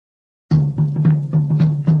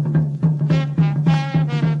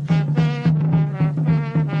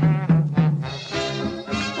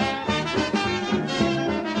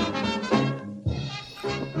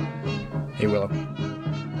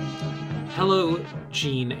Hello,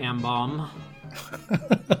 Gene Ambom.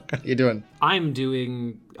 How you doing? I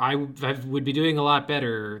would be doing a lot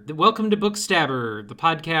better. Welcome to Bookstabber, the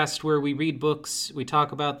podcast where we read books, we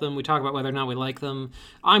talk about them, we talk about whether or not we like them.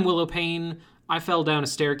 I'm Willow Payne. I fell down a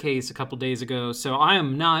staircase a couple days ago, so I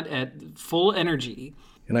am not at full energy.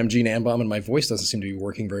 And I'm Gene Ambom, and my voice doesn't seem to be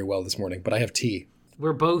working very well this morning, but I have tea.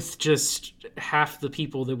 We're both just half the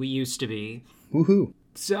people that we used to be. Woohoo.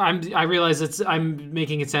 So I realize I'm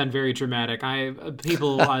making it sound very dramatic. I'd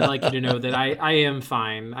like you to know that I am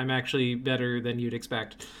fine. I'm actually better than you'd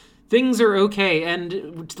expect. Things are okay,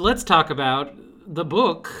 and let's talk about the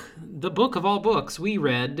book of all books we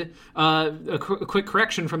read. A quick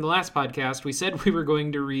correction from the last podcast. We said we were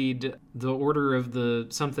going to read The Order of the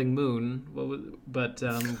Something Moon, but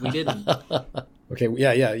we didn't. Okay,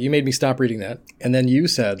 yeah, you made me stop reading that. And then you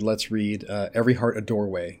said, let's read Every Heart a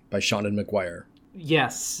Doorway by Seanan and McGuire.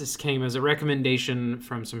 Yes, this came as a recommendation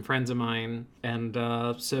from some friends of mine. And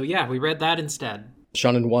so, we read that instead.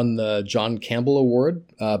 Seanan won the John Campbell Award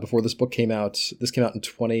before this book came out. This came out in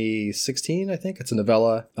 2016, I think. It's a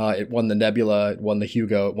novella. It won the Nebula, it won the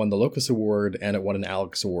Hugo, it won the Locus Award, and it won an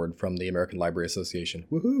Alex Award from the American Library Association.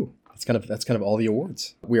 Woohoo! That's kind of all the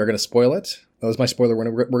awards. We are going to spoil it. That was my spoiler.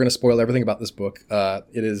 We're going to spoil everything about this book.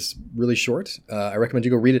 It is really short. I recommend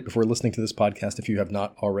you go read it before listening to this podcast if you have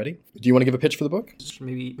not already. Do you want to give a pitch for the book?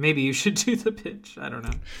 Maybe you should do the pitch. I don't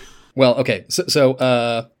know. Well, okay. So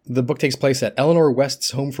the book takes place at Eleanor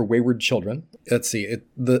West's home for wayward children. Let's see.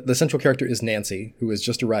 The central character is Nancy, who is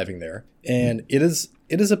just arriving there. And it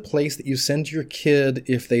is a place that you send your kid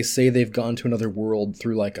if they say they've gone to another world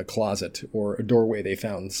through like a closet or a doorway they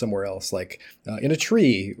found somewhere else, like in a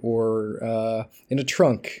tree or in a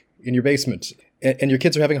trunk in your basement. And your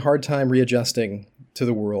kids are having a hard time readjusting to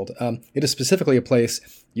the world. It is specifically a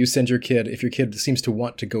place you send your kid if your kid seems to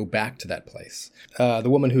want to go back to that place. The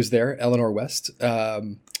woman who's there, Eleanor West,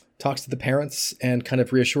 talks to the parents and kind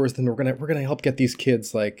of reassures them, we're gonna help get these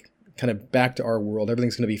kids like kind of back to our world.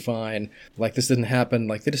 Everything's gonna be fine. Like this didn't happen.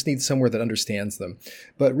 Like they just need somewhere that understands them.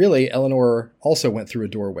 But really, Eleanor also went through a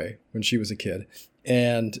doorway when she was a kid.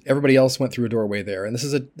 And everybody else went through a doorway there. And this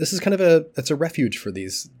is kind of a refuge for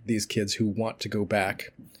these kids who want to go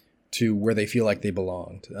back to where they feel like they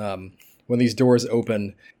belonged. When these doors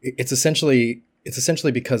open, it's essentially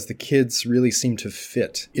because the kids really seem to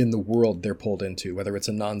fit in the world they're pulled into, whether it's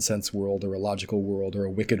a nonsense world or a logical world or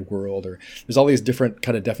a wicked world, or there's all these different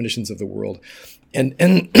kind of definitions of the world. And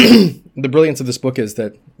the brilliance of this book is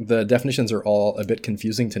that the definitions are all a bit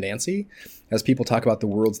confusing to Nancy as people talk about the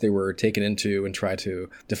worlds they were taken into and try to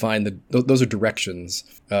define those are directions,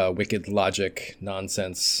 wicked, logic,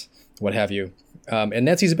 nonsense, what have you. And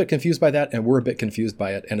Nancy's a bit confused by that, and we're a bit confused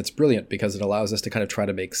by it, and it's brilliant because it allows us to kind of try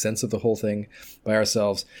to make sense of the whole thing by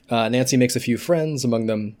ourselves. Nancy makes a few friends, among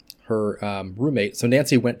them her roommate. So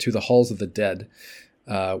Nancy went to the Halls of the Dead,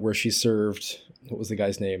 where she served, what was the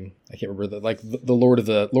guy's name? I can't remember, the Lord of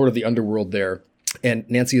the Underworld there. And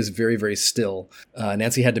Nancy is very, very still.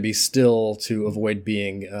 Nancy had to be still to avoid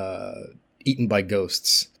being eaten by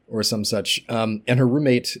ghosts or some such. And her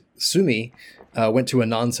roommate, Sumi, went to a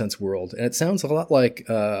nonsense world. And it sounds a lot like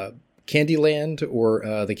Candyland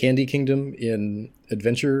or the Candy Kingdom in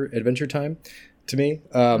Adventure Time to me,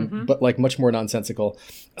 but like much more nonsensical.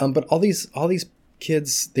 But all these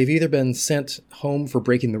kids, they've either been sent home for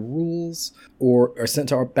breaking the rules or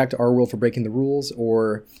sent back to our world for breaking the rules,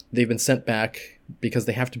 or they've been sent back because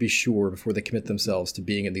they have to be sure before they commit themselves to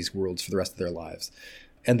being in these worlds for the rest of their lives.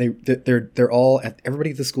 And they're all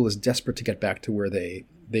everybody at the school is desperate to get back to where they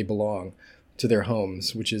belong, to their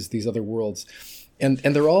homes, which is these other worlds. And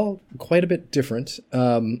they're all quite a bit different.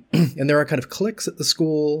 And there are kind of cliques at the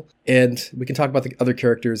school, and we can talk about the other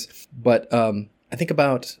characters, but I think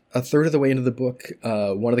about a third of the way into the book,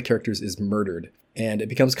 one of the characters is murdered. And it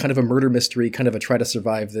becomes kind of a murder mystery, kind of a try to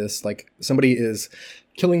survive this. Like somebody is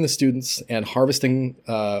killing the students and harvesting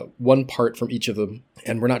one part from each of them.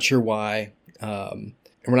 And we're not sure why. And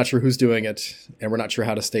we're not sure who's doing it. And we're not sure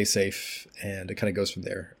how to stay safe. And it kind of goes from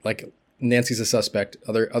there. Like Nancy's a suspect.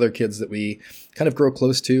 Other kids that we kind of grow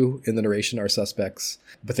close to in the narration are suspects.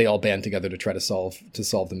 But they all band together to try to solve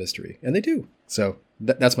the mystery. And they do. So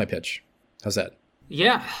that's my pitch. How's that?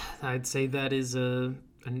 Yeah, I'd say that is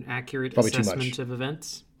an accurate Probably assessment of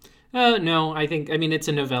events. No, I mean, it's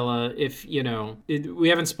a novella. If, we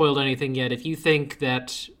haven't spoiled anything yet. If you think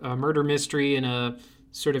that a murder mystery in a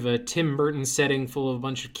sort of a Tim Burton setting full of a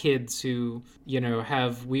bunch of kids who,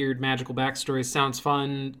 have weird magical backstories sounds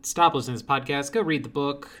fun, stop listening to this podcast, go read the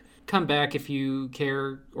book, come back if you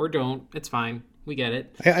care or don't. It's fine. We get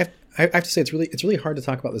it. I have to say it's really hard to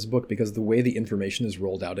talk about this book because the way the information is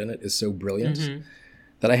rolled out in it is so brilliant.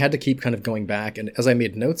 that I had to keep kind of going back. And as I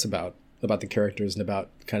made notes about the characters and about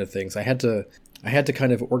kind of things, I had to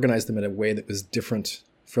kind of organize them in a way that was different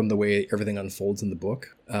from the way everything unfolds in the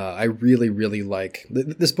book. I really, really like...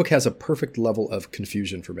 This book has a perfect level of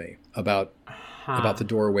confusion for me about the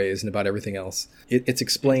doorways and about everything else. It's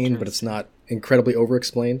explained, but it's not incredibly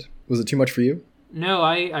over-explained. Was it too much for you? No,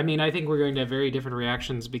 I mean, I think we're going to have very different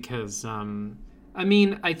reactions because, I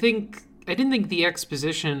didn't think the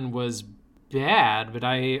exposition was bad, but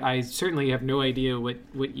I certainly have no idea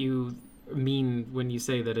what you mean when you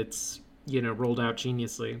say that it's, rolled out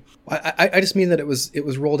geniusly. I just mean that it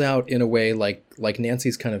was rolled out in a way like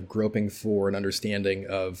Nancy's kind of groping for an understanding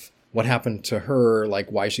of what happened to her, like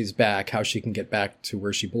why she's back, how she can get back to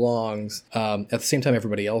where she belongs. At the same time,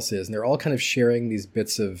 everybody else is, and they're all kind of sharing these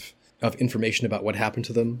bits of information about what happened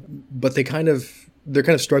to them, but they're kind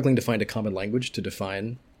of struggling to find a common language to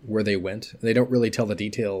define where they went. They don't really tell the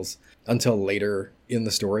details until later in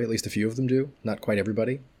the story. At least a few of them do, not quite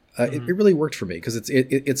everybody. It really worked for me because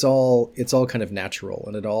it's all kind of natural,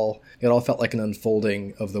 and it all felt like an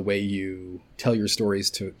unfolding of the way you tell your stories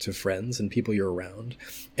to friends and people you're around,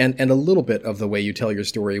 and a little bit of the way you tell your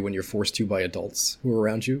story when you're forced to by adults who are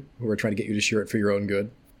around you, who are trying to get you to share it for your own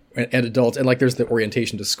good, and adults. And like there's the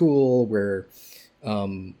orientation to school where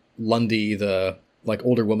Lundy, the like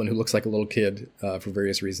older woman who looks like a little kid for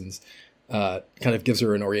various reasons, kind of gives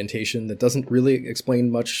her an orientation that doesn't really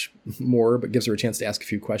explain much more, but gives her a chance to ask a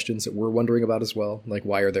few questions that we're wondering about as well. Like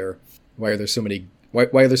why are there so many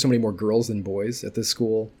more girls than boys at this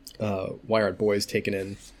school? Why aren't boys taken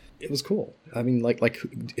in? It was cool. I mean, like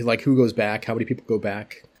who goes back? How many people go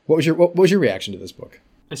back? What was your reaction to this book?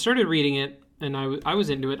 I started reading it and I was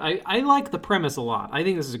into it. I like the premise a lot. I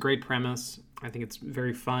think this is a great premise. I think it's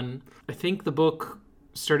very fun. I think the book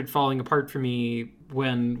started falling apart for me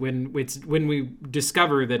when we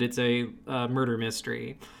discover that it's a murder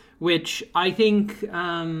mystery, which I think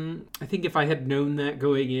if I had known that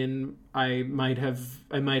going in, I might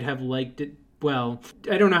have liked it. Well,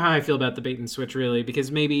 I don't know how I feel about the bait and switch really,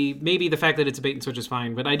 because maybe the fact that it's a bait and switch is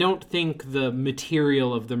fine, but I don't think the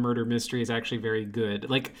material of the murder mystery is actually very good.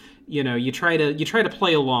 Like, you try to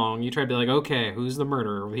play along, you try to be like, okay, who's the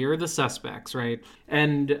murderer? Here are the suspects, right?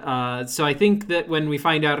 And so I think that when we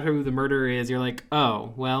find out who the murderer is, you're like,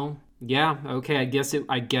 oh, well, yeah, okay, I guess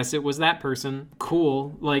it was that person.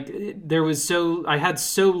 Cool. Like I had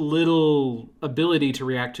so little ability to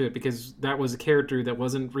react to it because that was a character that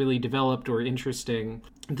wasn't really developed or interesting.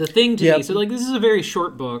 The thing to me, so like this is a very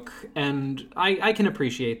short book, and I can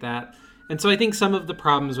appreciate that. And so I think some of the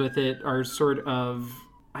problems with it are sort of,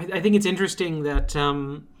 I think it's interesting that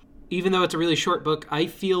even though it's a really short book, I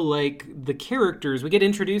feel like the characters, we get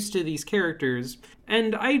introduced to these characters,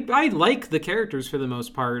 and I like the characters for the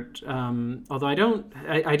most part. Although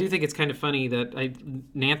I do think it's kind of funny that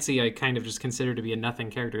Nancy I kind of just consider to be a nothing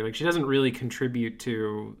character. Like she doesn't really contribute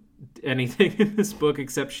to anything in this book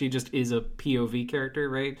except she just is a POV character,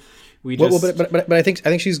 right? But I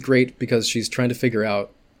think she's great because she's trying to figure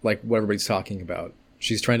out like what everybody's talking about.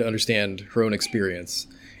 She's trying to understand her own experience,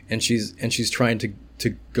 and she's trying to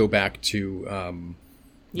go back to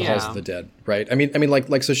the halls of the dead, right? I mean,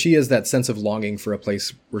 like so she is that sense of longing for a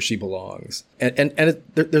place where she belongs, and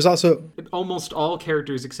there's also almost all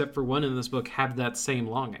characters except for one in this book have that same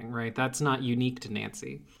longing, right? That's not unique to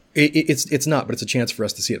Nancy. It's not, but it's a chance for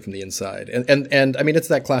us to see it from the inside, and I mean it's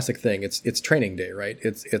that classic thing. It's training day, right?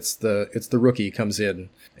 It's the rookie comes in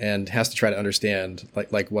and has to try to understand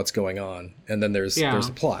like what's going on, and then there's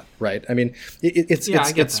a plot, right? I mean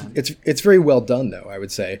it's very well done though. I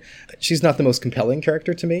would say she's not the most compelling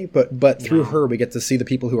character to me, but through her we get to see the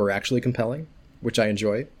people who are actually compelling, which I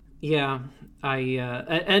enjoy. Yeah,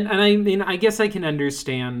 I mean I guess I can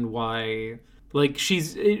understand why. Like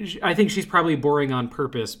I think she's probably boring on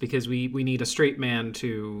purpose because we need a straight man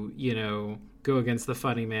to, go against the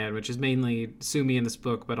funny man, which is mainly Sumi in this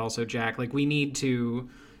book, but also Jack. Like we need to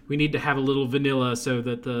have a little vanilla so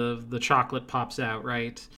that the chocolate pops out,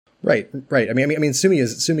 right? Right. I mean,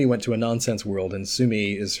 Sumi went to a nonsense world, and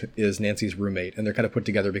Sumi is Nancy's roommate, and they're kind of put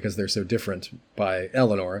together because they're so different by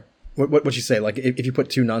Eleanor. What would you say? Like, if you put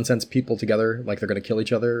two nonsense people together, like they're going to kill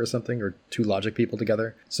each other or something, or two logic people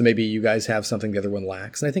together. So maybe you guys have something the other one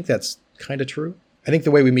lacks. And I think that's kind of true. I think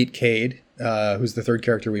the way we meet Cade, who's the third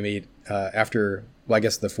character we meet after, well, I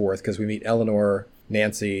guess the fourth, because we meet Eleanor,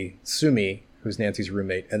 Nancy, Sumi, who's Nancy's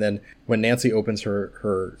roommate. And then when Nancy opens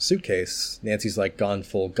her suitcase, Nancy's like gone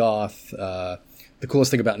full goth. The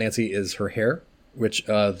coolest thing about Nancy is her hair, which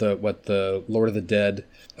the Lord of the Dead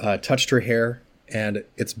touched her hair. And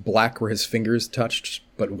it's black where his fingers touched,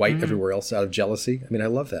 but white everywhere else out of jealousy. I mean, I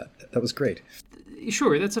love that. That was great.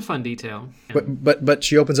 Sure, that's a fun detail. But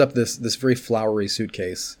she opens up this very flowery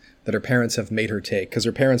suitcase that her parents have made her take because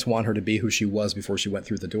her parents want her to be who she was before she went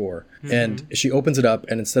through the door. Mm-hmm. And she opens it up,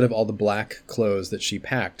 and instead of all the black clothes that she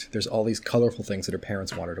packed, there's all these colorful things that her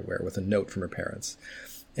parents want her to wear with a note from her parents.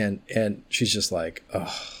 And she's just like,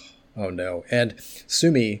 oh no. And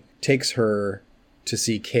Sumi takes her to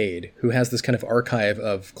see Cade, who has this kind of archive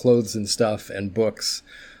of clothes and stuff and books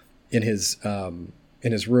in his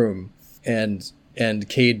room. And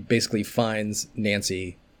Cade basically finds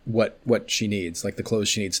Nancy what she needs, like the clothes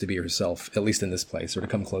she needs to be herself, at least in this place, or to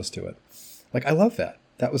come close to it. Like, I love that.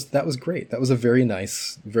 That was great. That was a very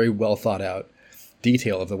nice, very well thought out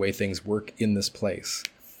detail of the way things work in this place,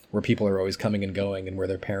 where people are always coming and going, and where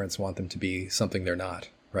their parents want them to be something they're not.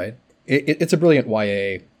 Right? It's a brilliant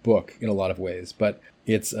YA book in a lot of ways, but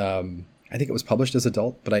it's I think it was published as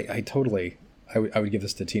adult, but I would give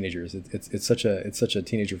this to teenagers. It's such a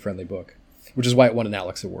teenager friendly book, which is why it won an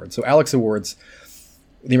Alex Award. So Alex Awards,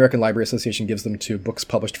 the American Library Association gives them to books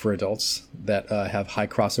published for adults that have high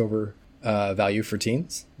crossover value for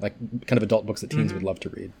teens, like kind of adult books that teens would love to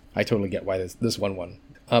read. I totally get why this won.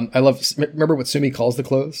 Remember what Sumi calls the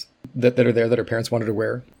clothes that are there that her parents wanted to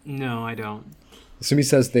wear? No, I don't. Sumi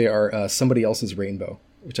says they are somebody else's rainbow,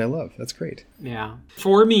 which I love. That's great. Yeah.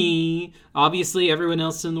 For me, obviously everyone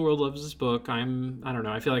else in the world loves this book. I don't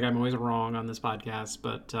know. I feel like I'm always wrong on this podcast,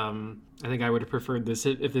 but I think I would have preferred this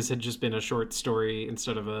if this had just been a short story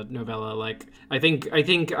instead of a novella. Like, I think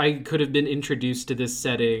I could have been introduced to this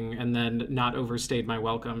setting and then not overstayed my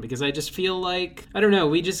welcome, because I just feel like, I don't know,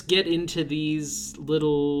 we just get into these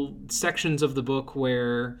little sections of the book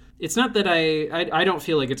where it's not that I don't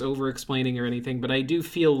feel like it's over-explaining or anything, but I do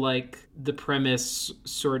feel like the premise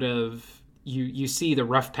sort of, you see the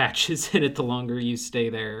rough patches in it the longer you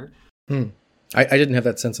stay there. I didn't have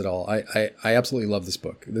that sense at all. I absolutely love this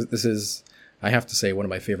book. This is, I have to say, one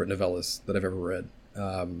of my favorite novellas that I've ever read.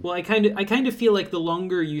 Well, I kind of feel like the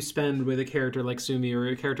longer you spend with a character like Sumi or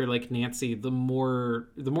a character like Nancy, the more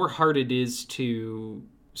hard it is to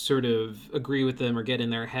sort of agree with them or get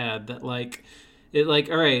in their head. That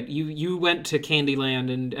all right, you went to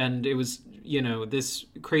Candyland and it was, this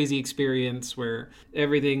crazy experience where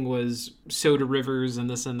everything was soda rivers and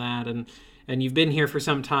this and that, and you've been here for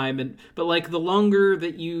some time, but the longer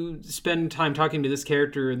that you spend time talking to this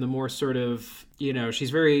character, and the more sort of, she's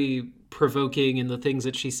very provoking in the things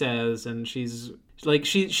that she says, and she's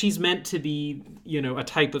meant to be, a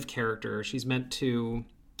type of character. She's meant to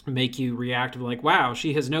make you react like, wow,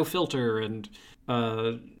 she has no filter, and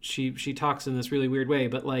she talks in this really weird way.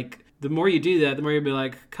 But the more you do that, the more you'll be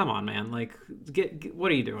like, come on, man, get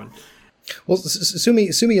what are you doing? Well, Sumi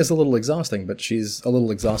is a little exhausting, but she's a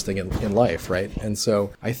little exhausting in life, right? And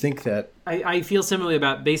so I think that I feel similarly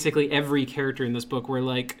about basically every character in this book, where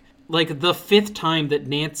the fifth time that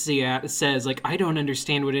Nancy says, I don't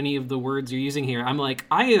understand what any of the words you're using here, I'm like,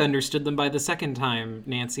 I understood them by the second time,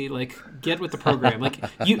 Nancy. Get with the program.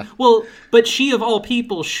 But she of all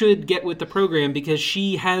people should get with the program, because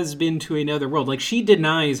she has been to another world. She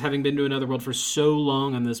denies having been to another world for so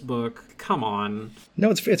long in this book. Come on.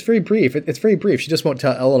 No, it's very brief. It's very brief. She just won't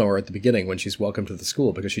tell Eleanor at the beginning when she's welcome to the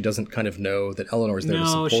school, because she doesn't kind of know that Eleanor's there to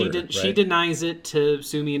support her. Right? She denies it to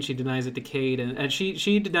Sumi, and she denies it to Cade, and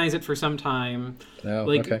she denies it for some time. Oh,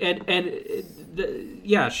 okay.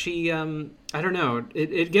 She I don't know.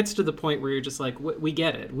 It gets to the point where you're just like, we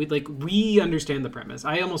get it. We understand the premise.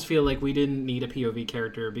 I almost feel like we didn't need a POV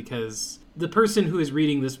character, because the person who is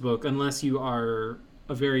reading this book, unless you are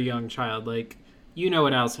a very young child, you know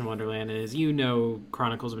what Alice in Wonderland is,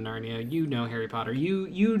 Chronicles of Narnia, Harry Potter,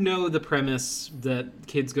 you know the premise that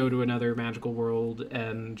kids go to another magical world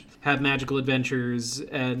and have magical adventures,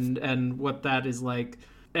 and what that is like.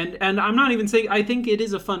 And I'm not even saying, I think it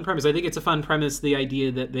is a fun premise. I think it's a fun premise, the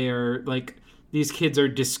idea that they are, these kids are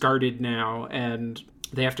discarded now, and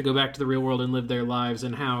they have to go back to the real world and live their lives,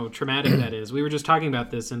 and how traumatic that is. We were just talking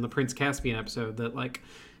about this in the Prince Caspian episode, that,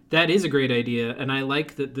 that is a great idea, and I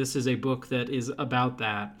like that this is a book that is about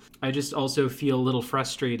that. I just also feel a little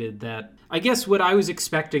frustrated that, I guess what I was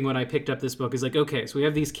expecting when I picked up this book is okay, so we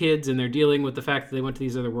have these kids and they're dealing with the fact that they went to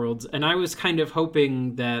these other worlds, and I was kind of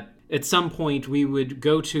hoping that at some point we would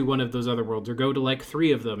go to one of those other worlds, or go to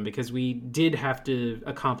 3 of them, because we did have to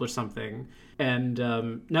accomplish something. And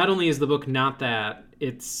not only is the book not that,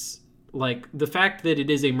 it's the fact that it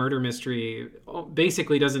is a murder mystery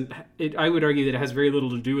basically doesn't... I would argue that it has very little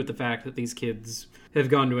to do with the fact that these kids have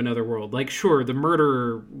gone to another world. Sure, the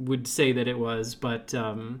murderer would say that it was, but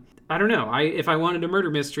I don't know. If I wanted a murder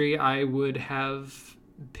mystery, I would have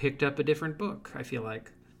picked up a different book, I feel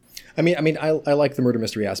like. I like the murder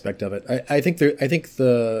mystery aspect of it. I think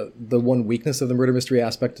the one weakness of the murder mystery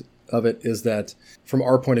aspect of it is that, from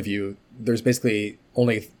our point of view, there's basically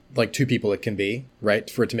only like two people it can be, right,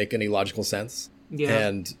 for it to make any logical sense. Yeah.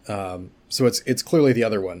 And so it's clearly the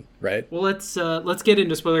other one, right? Well, let's get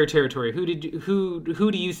into spoiler territory. Who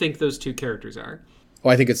do you think those two characters are? Oh,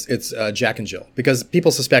 I think it's Jack and Jill, because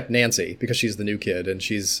people suspect Nancy because she's the new kid and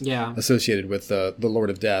she's associated with the Lord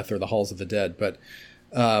of Death or the Halls of the Dead. But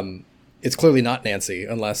it's clearly not Nancy,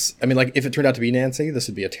 unless, I mean, like, if it turned out to be Nancy, this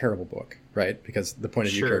would be a terrible book, right? Because the point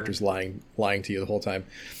of view character's lying to you the whole time.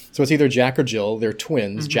 So it's either Jack or Jill. They're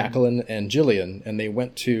twins, Jacqueline and Jillian, and they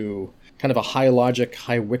went to kind of a high logic,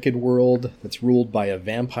 high wicked world that's ruled by a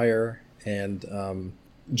vampire. And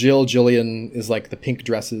Jillian is like the pink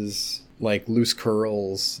dresses, like loose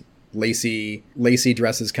curls, lacy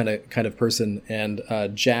dresses kind of person, and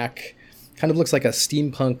Jack kind of looks like a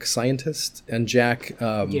steampunk scientist. And Jack,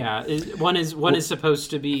 one is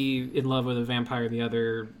supposed to be in love with a vampire, the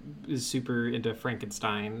other is super into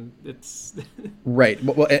Frankenstein. It's right.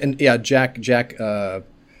 Well, and yeah, Jack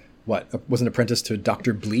was an apprentice to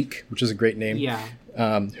Dr. Bleak, which is a great name. Yeah.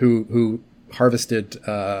 Who harvested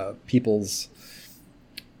people's,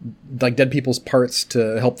 like, dead people's parts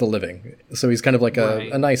to help the living. So he's kind of like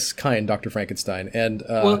a nice, kind Dr. Frankenstein. And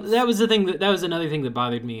well, that was another thing that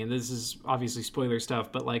bothered me, and this is obviously spoiler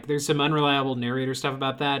stuff, but like there's some unreliable narrator stuff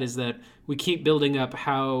about that, is that we keep building up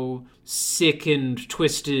how sick and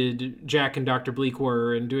twisted Jack and Dr. Bleak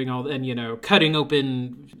were, and doing all, and, you know, cutting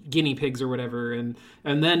open guinea pigs or whatever, and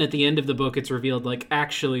then at the end of the book it's revealed, like,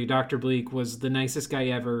 actually Dr. Bleak was the nicest guy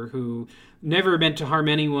ever, who never meant to harm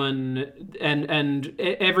anyone, and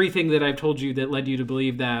everything that I've told you that led you to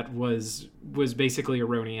believe that was basically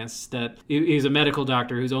erroneous, that he's a medical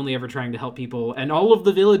doctor who's only ever trying to help people, and all of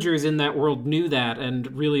the villagers in that world knew that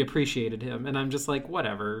and really appreciated him. And I'm just like,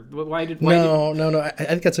 whatever. No, I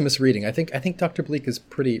think that's a misreading. I think Dr. Bleak is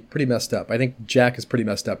pretty messed up. I think Jack is pretty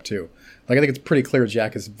messed up too. Like, I think it's pretty clear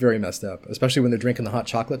Jack is very messed up, especially when they're drinking the hot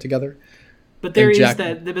chocolate together. But there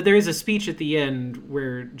is a speech at the end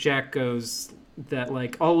where Jack goes that,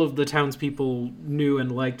 like, all of the townspeople knew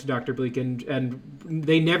and liked Dr. Bleak, and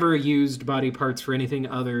they never used body parts for anything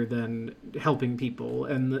other than helping people,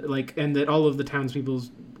 and that all of the townspeople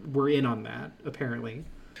were in on that, apparently.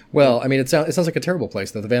 Well, I mean, it sounds like a terrible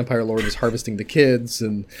place, though. The vampire lord is harvesting the kids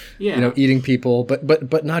and eating people,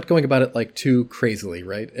 but not going about it like too crazily,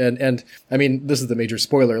 right? And I mean, this is the major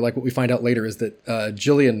spoiler. Like, what we find out later is that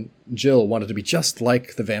Jill wanted to be just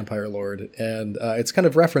like the vampire lord, and it's kind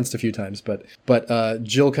of referenced a few times. But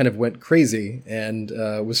Jill kind of went crazy and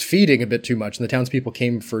was feeding a bit too much, and the townspeople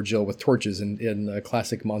came for Jill with torches in a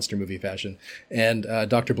classic monster movie fashion. And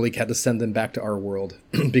Dr. Bleak had to send them back to our world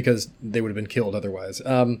because they would have been killed otherwise.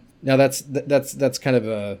 Now that's kind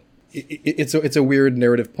of it's a weird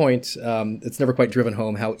narrative point. It's never quite driven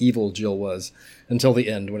home how evil Jill was until the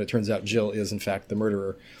end, when it turns out Jill is in fact the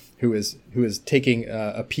murderer, who is taking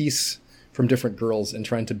a piece from different girls and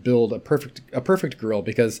trying to build a perfect girl,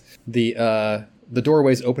 because the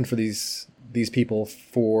doorway's open for these people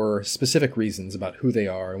for specific reasons about who they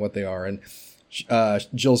are and what they are, and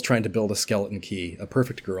Jill's trying to build a skeleton key, a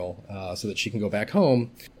perfect girl, so that she can go back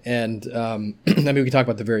home. And I mean, we can talk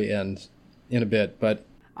about the very end in a bit, but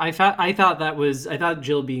I thought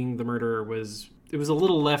Jill being the murderer was a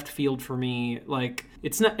little left field for me. Like,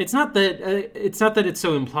 it's not that it's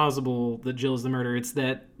so implausible that Jill is the murderer. It's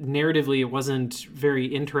that narratively it wasn't very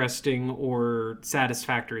interesting or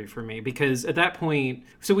satisfactory for me, because at that point,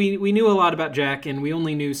 so we knew a lot about Jack and we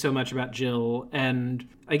only knew so much about Jill, and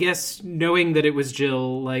I guess knowing that it was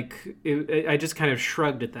Jill, like, I just kind of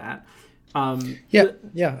shrugged at that. I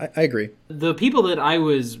agree. The people that I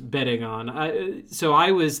was betting on,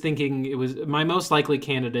 I was thinking it was my most likely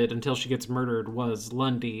candidate until she gets murdered was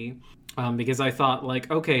Lundy, because I thought, like,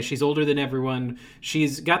 okay, she's older than everyone.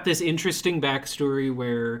 She's got this interesting backstory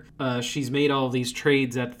where she's made all these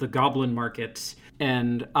trades at the Goblin Market.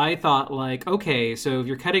 And I thought, like, okay, so if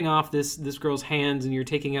you're cutting off this girl's hands and you're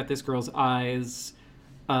taking out this girl's eyes,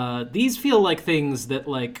 these feel like things that,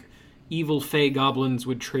 like, evil fey goblins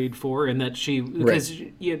would trade for, and that because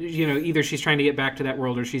you know, either she's trying to get back to that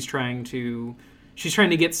world or she's trying to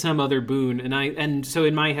get some other boon, and so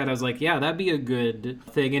in my head I was like, yeah, that'd be a good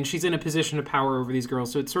thing, and she's in a position of power over these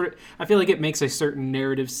girls, so it's sort of, I feel like it makes a certain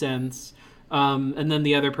narrative sense. And then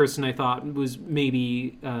the other person I thought was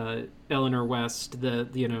maybe Eleanor West,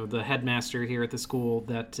 the headmaster here at the school,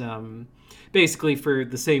 that basically for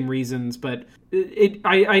the same reasons, but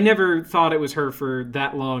I never thought it was her for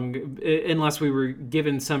that long, unless we were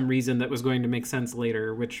given some reason that was going to make sense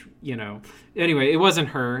later, which, anyway, it wasn't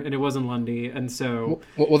her and it wasn't Lundy. And so,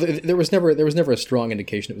 well, there was never a strong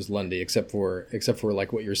indication it was Lundy, except for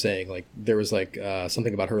like what you're saying. Like there was like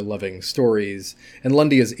something about her loving stories, and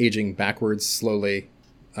Lundy is aging backwards slowly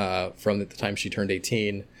from the time she turned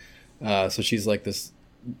 18. So she's like this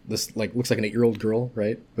like looks like an 8-year-old girl,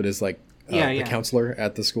 right? But is like the counselor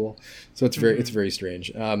at the school. So it's very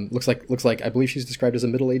strange. Looks like I believe she's described as a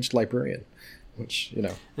middle-aged librarian, which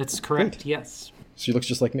that's correct. Great. Yes, she looks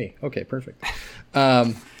just like me. Okay, perfect.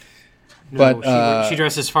 No, but she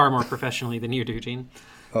dresses far more professionally than you do, Gene.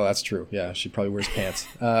 Oh, that's true. Yeah, she probably wears pants.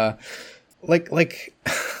 Like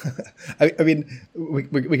I mean,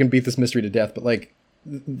 we can beat this mystery to death, but like,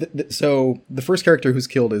 so the first character who's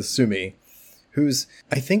killed is Sumi, who's,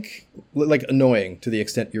 I think, like annoying to the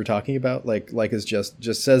extent you're talking about, like is just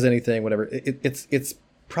says anything, whatever. It's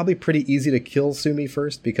probably pretty easy to kill Sumi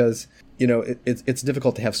first because, it's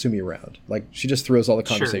difficult to have Sumi around. Like she just throws all the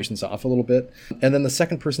conversations off a little bit. And then the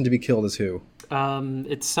second person to be killed is who?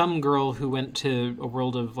 It's some girl who went to a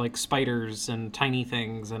world of like spiders and tiny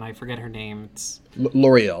things, and I forget her name. It's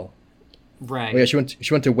L'Oreal. Right. Oh, yeah, she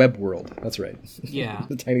went to Web World. That's right. Yeah.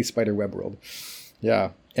 The tiny spider Web World.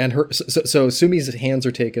 Yeah. And her so Sumi's hands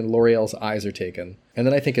are taken, L'Oreal's eyes are taken. And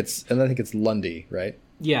then I think it's Lundy, right?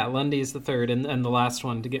 Yeah, Lundy is the third and the last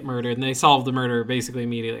one to get murdered. And they solve the murder basically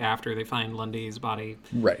immediately after they find Lundy's body.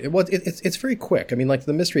 Right. Well, it's very quick. I mean, like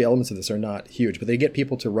the mystery elements of this are not huge, but they get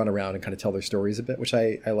people to run around and kind of tell their stories a bit, which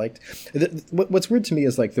I liked. What's weird to me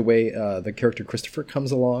is like the way the character Christopher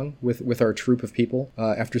comes along with our troop of people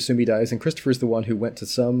after Sumi dies. And Christopher's the one who went to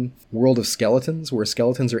some world of skeletons where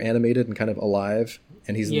skeletons are animated and kind of alive.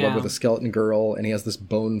 And he's in love with a skeleton girl, and he has this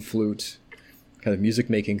bone flute kind of music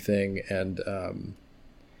making thing, and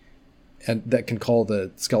that can call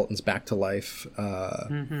the skeletons back to life.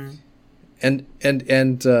 And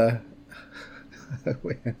it's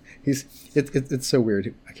so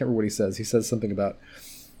weird. I can't remember what he says. He says something about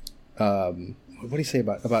what do you say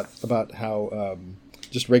about how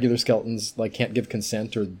just regular skeletons like can't give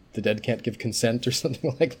consent, or the dead can't give consent, or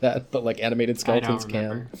something like that, but like animated skeletons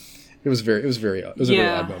can. It was a very odd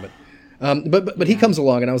moment. But he comes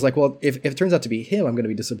along, and I was like, well, if it turns out to be him, I'm going to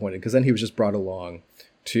be disappointed, because then he was just brought along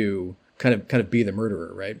to kind of be the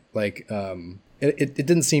murderer, right? Like it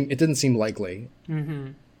didn't seem likely.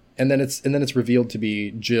 Mm-hmm. And then it's revealed to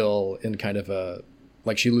be Jill in kind of a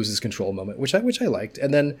like she loses control moment, which I liked.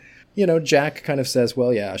 And then Jack kind of says,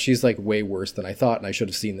 well, yeah, she's like way worse than I thought, and I should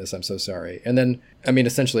have seen this. I'm so sorry. And then I mean,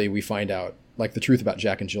 essentially, we find out like the truth about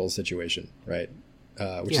Jack and Jill's situation, right?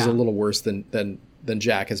 Which is a little worse than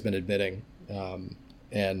Jack has been admitting. I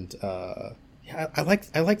like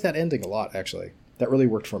that ending a lot, actually. That really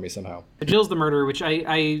worked for me somehow. Jill's the murderer, which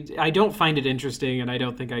I don't find it interesting, and I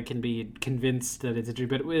don't think I can be convinced that it's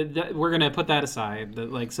interesting. But we're gonna put that aside.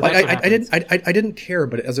 I didn't care,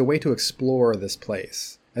 but as a way to explore this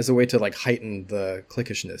place, as a way to like heighten the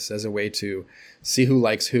cliquishness, as a way to see who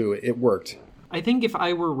likes who, it worked. I think if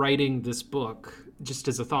I were writing this book, just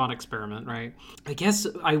as a thought experiment, right? I guess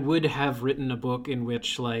I would have written a book in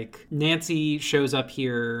which like Nancy shows up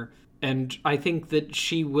here. And I think that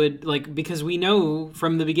she would, like, because we know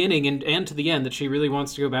from the beginning and to the end that she really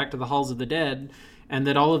wants to go back to the halls of the dead, and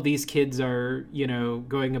that all of these kids are,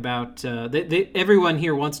 going about, everyone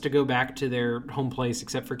here wants to go back to their home place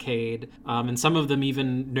except for Cade, and some of them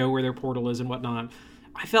even know where their portal is and whatnot.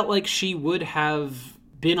 I felt like she would have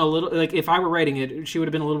been a little, like, if I were writing it, she would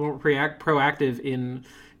have been a little more proactive in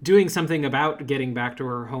doing something about getting back to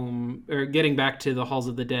her home, or getting back to the halls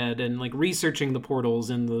of the dead, and like researching the portals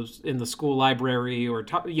in the school library, or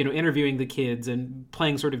interviewing the kids and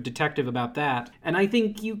playing sort of detective about that. And I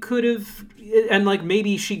think you could have, and like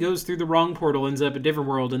maybe she goes through the wrong portal, ends up a different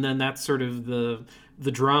world, and then that's sort of the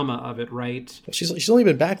drama of it, right? She's only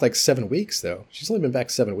been back like 7 weeks though. She's only been back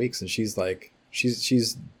 7 weeks, and she's like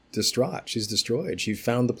she's distraught. She's destroyed. She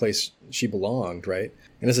found the place she belonged, right?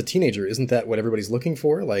 And as a teenager, isn't that what everybody's looking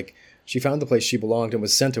for? Like, she found the place she belonged and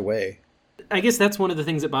was sent away. I guess that's one of the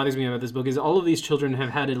things that bothers me about this book, is all of these children have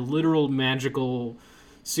had a literal magical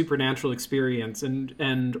supernatural experience,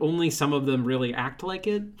 and only some of them really act like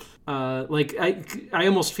it. I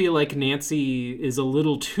almost feel like Nancy is a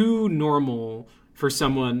little too normal for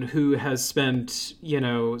someone who has spent,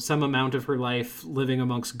 some amount of her life living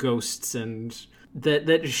amongst ghosts and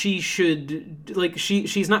that she should, like,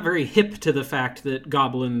 she's not very hip to the fact that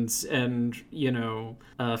goblins and,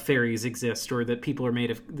 fairies exist, or that people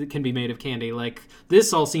can be made of candy. Like,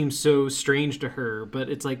 this all seems so strange to her, but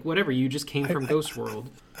it's like, whatever, you just came from Ghost World.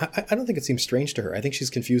 I don't think it seems strange to her. I think she's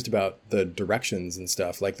confused about the directions and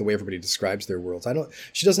stuff, like the way everybody describes their worlds.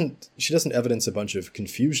 She doesn't evidence a bunch of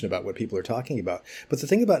confusion about what people are talking about. But the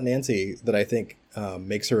thing about Nancy that I think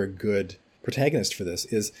makes her a good protagonist for this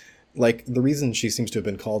is, like, the reason she seems to have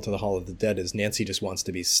been called to the Hall of the Dead is Nancy just wants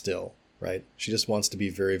to be still, right? She just wants to be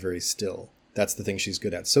very, very still. That's the thing she's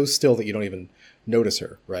good at. So still that you don't even notice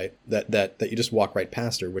her, right? That you just walk right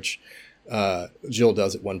past her, which Jill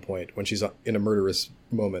does at one point when she's in a murderous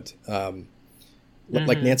moment.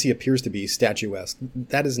 Like, Nancy appears to be statuesque.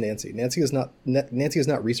 That is Nancy. Nancy is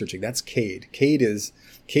not researching. That's Cade. Cade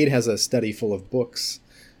has a study full of books.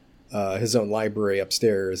 His own library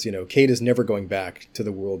upstairs. Cade is never going back to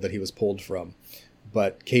the world that he was pulled from,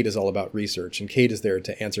 but Cade is all about research, and Cade is there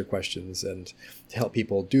to answer questions and to help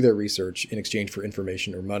people do their research in exchange for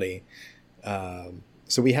information or money.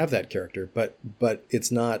 So we have that character, but it's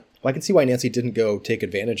not. Well, I can see why Nancy didn't go take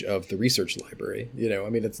advantage of the research library.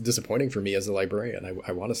 It's disappointing for me as a librarian.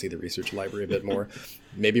 I want to see the research library a bit more.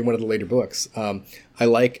 Maybe one of the later books. I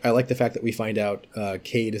like the fact that we find out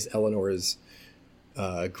Cade is Eleanor's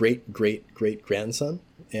great grandson,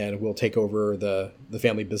 and will take over the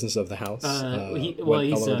family business of the house.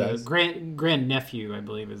 He's a grand nephew, I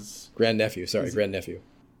believe is grandnephew. Grandnephew.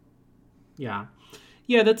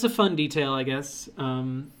 Yeah, that's a fun detail, I guess.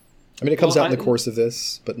 It comes out in the course of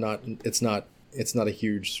this, but it's not a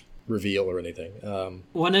huge reveal or anything.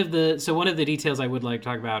 One of the details I would like to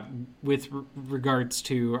talk about with regards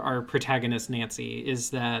to our protagonist Nancy is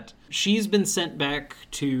that she's been sent back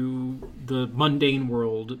to the mundane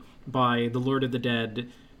world by the Lord of the Dead,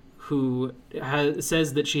 who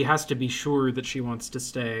says that she has to be sure that she wants to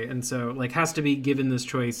stay, and so, like, has to be given this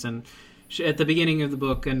choice. And at the beginning of the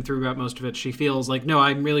book and throughout most of it, she feels like, no,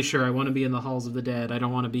 I'm really sure I want to be in the halls of the dead. I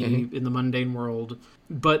don't want to be in the mundane world.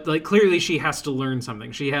 But, like, clearly she has to learn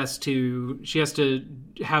something. She has to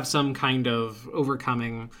have some kind of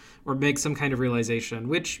overcoming or make some kind of realization,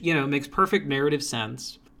 which, makes perfect narrative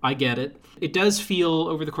sense. I get it. It does feel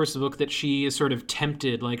over the course of the book that she is sort of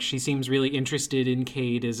tempted, like she seems really interested in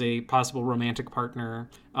Cade as a possible romantic partner,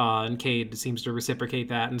 and Cade seems to reciprocate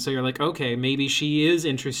that. And so you're like, okay, maybe she is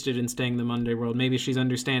interested in staying in the Monday world. Maybe she's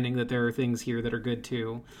understanding that there are things here that are good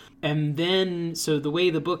too. And then, so the way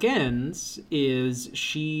the book ends is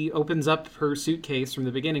she opens up her suitcase from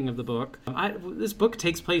the beginning of the book. This book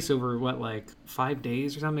takes place over, 5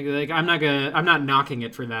 days or something? Like, I'm not knocking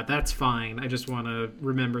it for that. That's fine. I just want to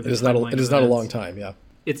remember this. It is not a long time, yeah.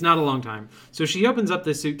 It's not a long time. So she opens up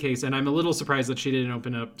this suitcase, and I'm a little surprised that she didn't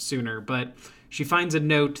open up sooner, but she finds a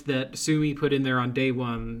note that Sumi put in there on day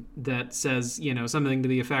one that says, something to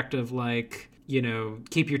the effect of, like,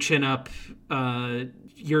 keep your chin up,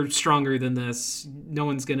 you're stronger than this, no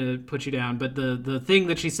one's gonna put you down. But the thing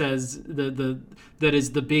that she says, that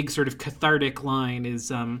is the big sort of cathartic line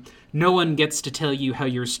is, no one gets to tell you how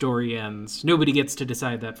your story ends. Nobody gets to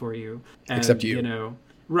decide that for you. And, except you.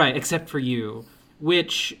 Right, except for you.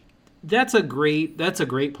 Which, that's a great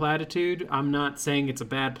platitude. I'm not saying it's a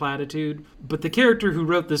bad platitude, but the character who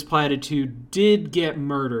wrote this platitude did get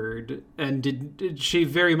murdered, and she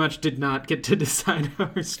very much did not get to decide how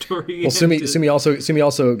her story ended. Sumi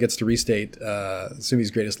also gets to restate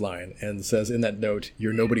Sumi's greatest line and says in that note,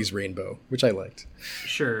 "You're nobody's rainbow," which I liked.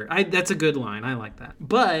 Sure, that's a good line. I like that.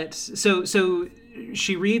 But so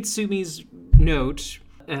she reads Sumi's note.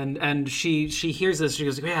 And she hears this, she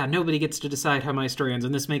goes, yeah, nobody gets to decide how my story ends,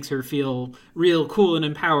 and this makes her feel real cool and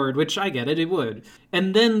empowered, which I get it would.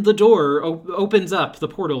 And then the door opens up, the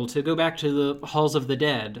portal, to go back to the halls of the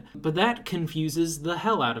dead. But that confuses the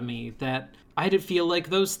hell out of me, that I did feel like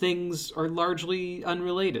those things are largely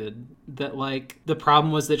unrelated. That, like, the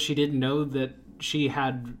problem was that she didn't know that she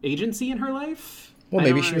had agency in her life? Well,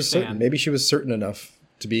 maybe she was certain. Maybe she was certain enough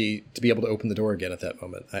to be able to open the door again at that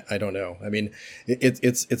moment. I don't know. I mean,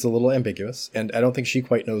 it's a little ambiguous, and I don't think she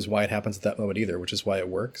quite knows why it happens at that moment either, which is why it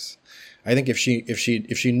works. I think if she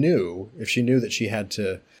knew that she had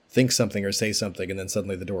to think something or say something, and then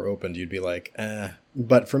suddenly the door opened, you'd be like, eh.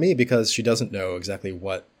 But for me, because she doesn't know exactly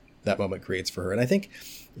what that moment creates for her, and I think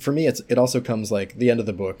for me, it also comes like the end of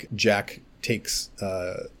the book. Jack kills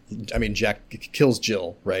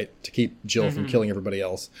Jill, right, to keep Jill from killing everybody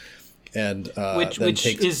else. And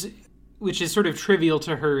which is sort of trivial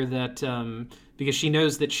to her, that because she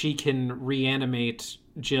knows that she can reanimate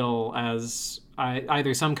Jill as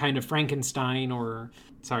either some kind of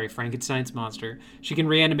Frankenstein's monster. She can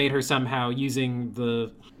reanimate her somehow using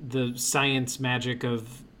the science magic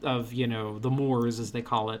of the Moors, as they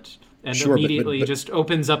call it, and sure, immediately just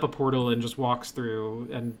opens up a portal and just walks through.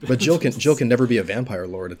 And but Jill can never be a vampire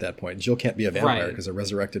lord at that point. Jill can't be a vampire because a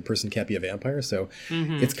resurrected person can't be a vampire. So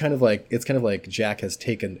it's kind of like Jack has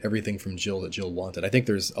taken everything from Jill that Jill wanted. I think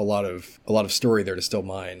there's a lot of story there to still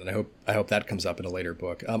mine, and I hope that comes up in a later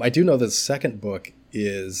book. I do know the second book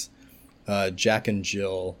is Jack and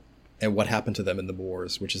Jill and what happened to them in the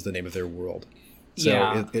Moors, which is the name of their world.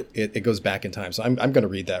 So it goes back in time. So I'm going to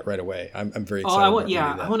read that right away. I'm very excited.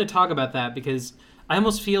 I want to talk about that because I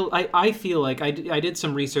almost feel I feel like I did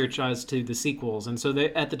some research as to the sequels, and so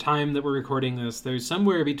at the time that we're recording this, there's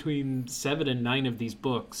somewhere between 7 and 9 of these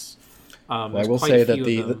books. Well, I will say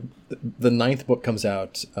that the 9th book comes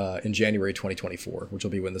out in January 2024, which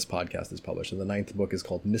will be when this podcast is published, and the 9th book is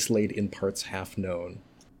called Mislaid in Parts Half Known.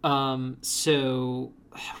 So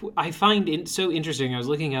I find it so interesting. I was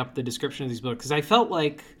looking up the description of these books because I felt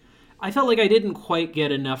like I didn't quite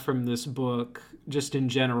get enough from this book, just in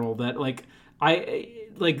general. That what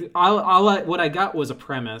I got was a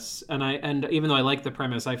premise, and even though I liked the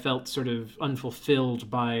premise, I felt sort of unfulfilled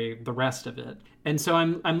by the rest of it. And so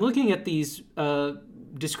I'm looking at these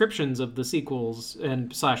descriptions of the sequels and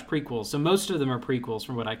 / prequels. So most of them are prequels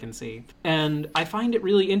from what I can see. And I find it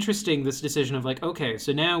really interesting, this decision of okay,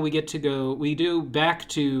 so now we do back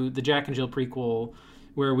to the Jack and Jill prequel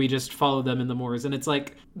where we just follow them in the moors. And it's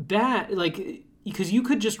because you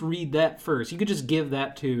could just read that first. You could just give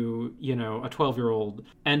that to, a 12-year-old.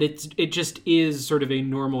 And it just is sort of a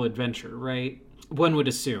normal adventure, right? One would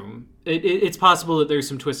assume. It's possible that there's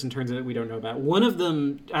some twists and turns that we don't know about. One of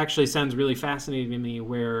them actually sounds really fascinating to me,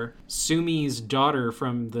 where Sumi's daughter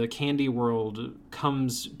from the candy world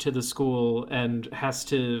comes to the school and has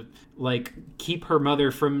to keep her mother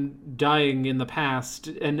from dying in the past,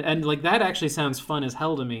 and that actually sounds fun as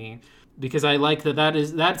hell to me, because I like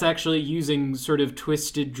that's actually using sort of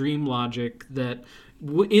twisted dream logic that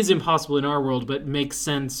is impossible in our world, but makes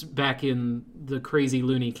sense back in the crazy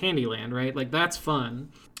loony Candyland, right? That's fun.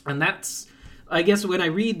 And that's, I guess when I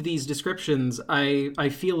read these descriptions, I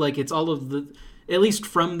feel like it's all of at least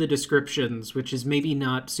from the descriptions, which is maybe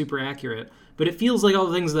not super accurate, but it feels like all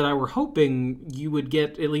the things that I were hoping you would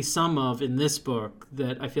get at least some of in this book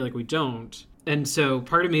that I feel like we don't. And so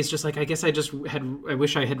part of me is just I guess I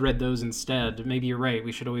wish I had read those instead. Maybe you're right.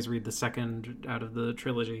 We should always read the second out of the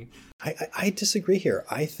trilogy. I disagree here.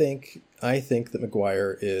 I think that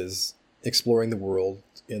McGuire is exploring the world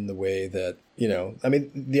in the way that,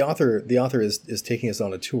 the author is taking us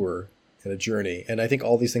on a tour and a journey. And I think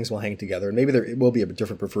all these things will hang together. And maybe there will be a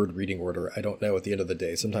different preferred reading order. I don't know at the end of the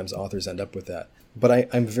day. Sometimes authors end up with that.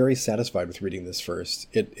 But I'm very satisfied with reading this first.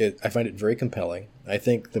 I find it very compelling. I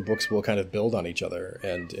think the books will kind of build on each other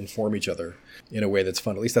and inform each other in a way that's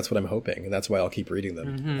fun. At least that's what I'm hoping. And that's why I'll keep reading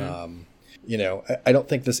them. Mm-hmm. I don't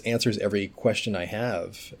think this answers every question I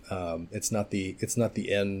have. It's not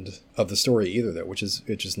the end of the story either, though, which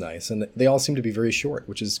is nice. And they all seem to be very short,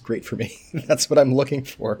 which is great for me. That's what I'm looking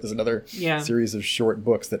for, is another series of short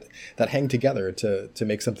books that hang together to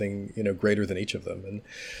make something greater than each of them. And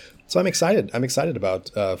so I'm excited. I'm excited about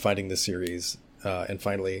finding this series and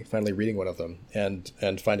finally reading one of them and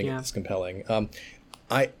finding it this compelling.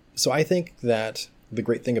 So I think that the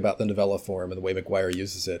great thing about the novella form and the way McGuire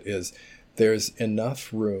uses it is there's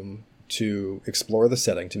enough room to explore the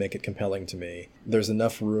setting to make it compelling to me. There's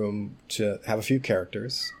enough room to have a few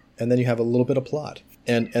characters, and then you have a little bit of plot.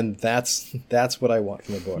 And that's what I want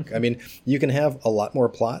from a book. I mean, you can have a lot more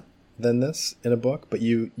plot than this in a book, but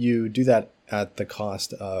you do that at the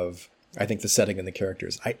cost of, I think, the setting and the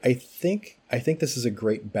characters. I think this is a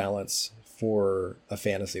great balance for a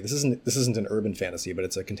fantasy. This isn't an urban fantasy, but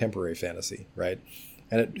it's a contemporary fantasy, right?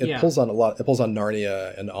 And it pulls on a lot. It pulls on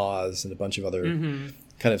Narnia and Oz and a bunch of other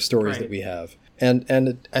kind of stories that we have. And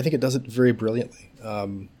I think it does it very brilliantly.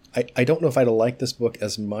 I don't know if I'd have liked this book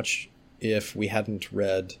as much if we hadn't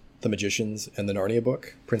read The Magicians and the Narnia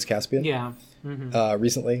book, Prince Caspian,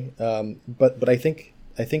 recently. But I think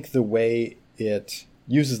the way it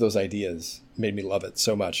uses those ideas made me love it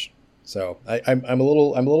so much. So I'm a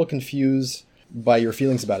little confused by your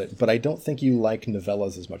feelings about it, but I don't think you like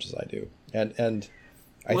novellas as much as I do. And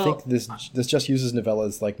I think this just uses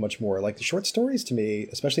novellas much more. The short stories to me,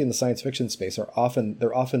 especially in the science fiction space, they're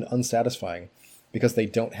often unsatisfying because they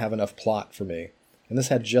don't have enough plot for me. And this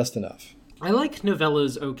had just enough. I like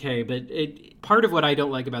novellas okay, but part of what I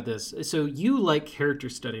don't like about this, so you like character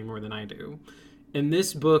study more than I do. And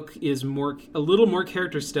this book is a little more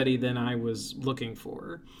character study than I was looking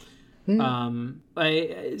for.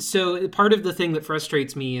 So part of the thing that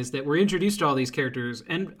frustrates me is that we're introduced to all these characters,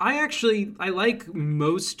 and I like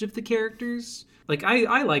most of the characters. Like,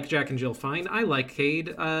 I like Jack and Jill fine. I like Cade.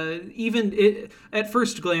 At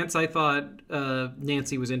first glance, I thought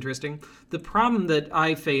Nancy was interesting. The problem that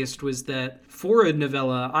I faced was that for a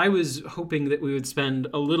novella, I was hoping that we would spend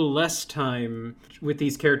a little less time with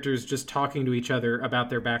these characters just talking to each other about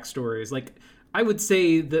their backstories. Like, I would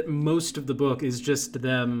say that most of the book is just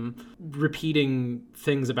them repeating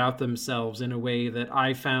things about themselves in a way that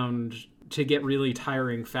I found to get really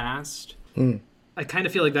tiring fast. I kind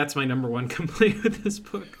of feel like that's my number one complaint with this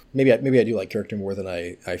book. Maybe I do like character more than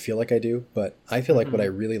I feel like I do, but I feel like what I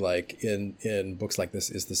really like in books like this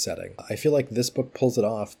is the setting. I feel like this book pulls it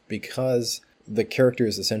off because the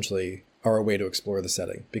characters essentially are a way to explore the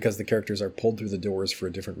setting, because the characters are pulled through the doors for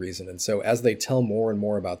a different reason. And so as they tell more and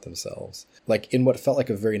more about themselves, like in what felt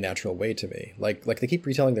like a very natural way to me, like they keep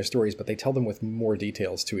retelling their stories, but they tell them with more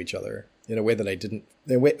details to each other in a way that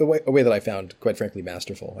a way that I found, quite frankly,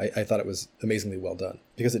 masterful. I thought it was amazingly well done,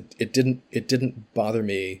 because it didn't bother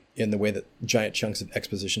me in the way that giant chunks of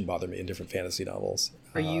exposition bother me in different fantasy novels.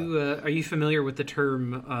 Are you familiar with the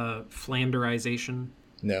term Flanderization?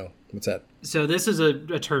 No. What's that? So this is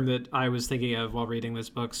a term that I was thinking of while reading this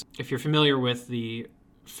book. If you're familiar with the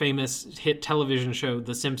famous hit television show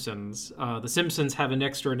The Simpsons, The Simpsons have a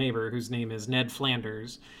next door neighbor whose name is Ned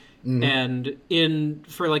Flanders. And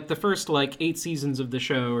for like the first like 8 seasons of the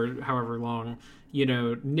show, or however long, you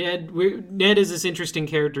know, Ned is this interesting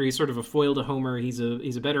character. He's sort of a foil to Homer. He's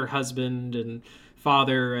a better husband and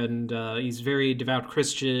father, and he's very devout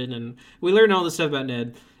Christian, and we learn all this stuff about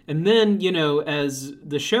Ned. And then, you know, as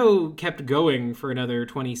the show kept going for another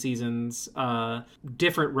 20 seasons,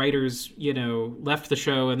 different writers, you know, left the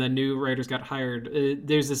show, and then new writers got hired.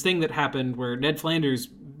 There's this thing that happened where Ned Flanders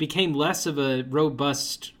became less of a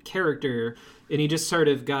robust character, and he just sort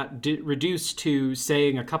of got reduced to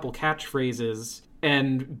saying a couple catchphrases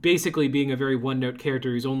and basically being a very one-note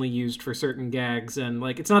character who's only used for certain gags. And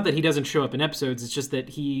like, it's not that he doesn't show up in episodes, it's just that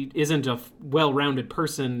he isn't a well-rounded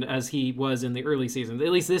person as he was in the early seasons. At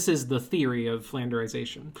least this is the theory of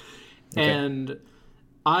Flanderization. Okay. And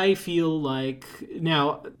I feel like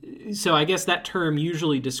now, so I guess that term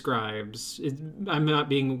usually describes, I'm not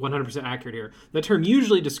being 100% accurate here, that term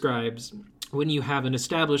usually describes when you have an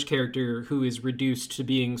established character who is reduced to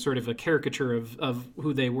being sort of a caricature of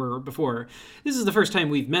who they were before. This is the first time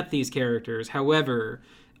we've met these characters. However,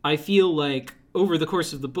 I feel like over the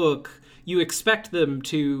course of the book, you expect them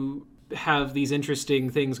to have these interesting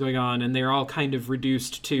things going on, and they're all kind of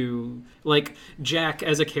reduced to, like, Jack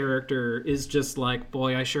as a character is just like,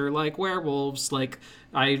 boy, I sure like werewolves. Like,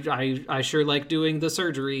 I sure like doing the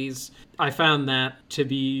surgeries. I found that to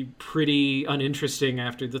be pretty uninteresting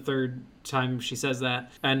after the third time she says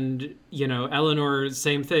that. And, you know, Eleanor,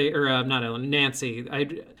 same thing, or not Eleanor,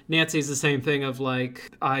 Nancy. Nancy's the same thing of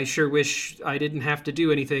like, I sure wish I didn't have to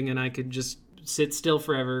do anything and I could just sit still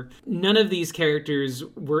forever. None of these characters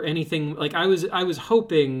were anything like, I was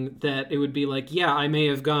hoping that it would be like, yeah, I may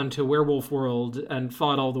have gone to Werewolf World and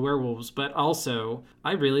fought all the werewolves, but also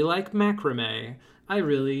I really like macrame. I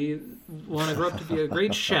really want to grow up to be a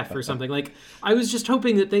great chef or something. Like, I was just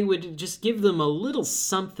hoping that they would just give them a little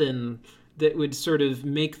something that would sort of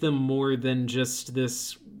make them more than just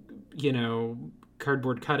this, you know,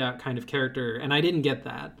 cardboard cutout kind of character. And I didn't get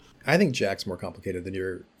that. I think Jack's more complicated than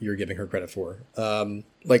you're giving her credit for.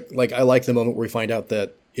 Like I like the moment where we find out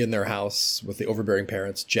that in their house with the overbearing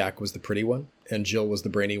parents, Jack was the pretty one and Jill was the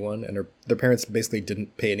brainy one, and their parents basically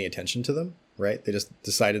didn't pay any attention to them, right? They just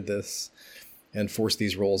decided this and forced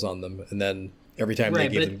these roles on them, and then every time they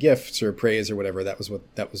gave them gifts or praise or whatever, that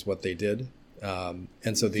was what they did.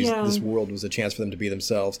 And so this world was a chance for them to be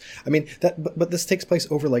themselves. I mean, but this takes place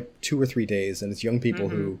over like 2 or 3 days, and it's young people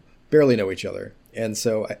who barely know each other. And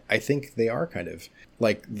so I think they are kind of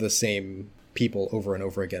like the same people over and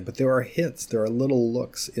over again. But there are hints, there are little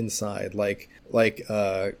looks inside, like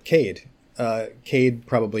Cade. Cade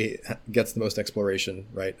probably gets the most exploration,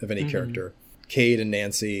 right, of any character. Cade and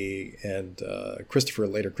Nancy and Christopher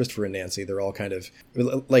and Nancy, they're all kind of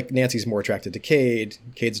like, Nancy's more attracted to Cade,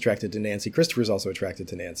 Cade's attracted to Nancy, Christopher's also attracted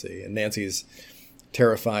to Nancy, and Nancy's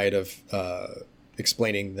terrified of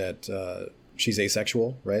explaining that she's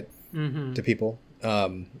asexual, right, to people,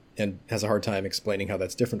 and has a hard time explaining how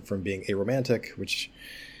that's different from being aromantic, which,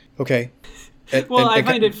 okay. I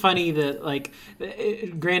find it funny that, like,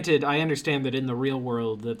 granted, I understand that in the real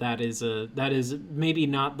world that is maybe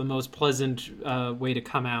not the most pleasant way to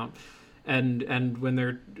come out, and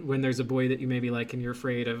when there's a boy that you maybe like and you're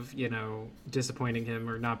afraid of, you know, disappointing him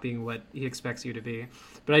or not being what he expects you to be.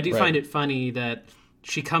 But I do find it funny that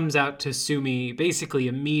she comes out to Sumi basically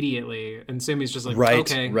immediately, and Sumi's just like,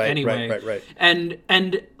 okay, anyway. Right.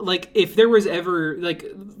 And like, if there was ever like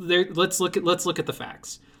let's look at the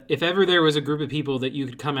facts. If ever there was a group of people that you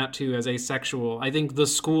could come out to as asexual, I think the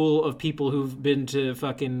school of people who've been to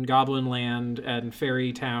fucking Goblin Land and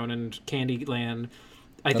Fairy Town and Candy Land,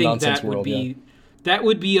 I think that would be. Yeah. That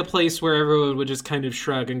would be a place where everyone would just kind of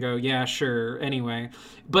shrug and go, yeah, sure, anyway.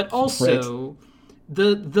 But also,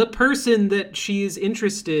 the person that she's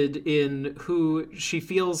interested in, who she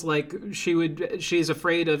feels like she's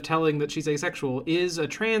afraid of telling that she's asexual, is a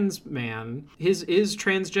trans man. Is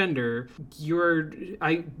transgender.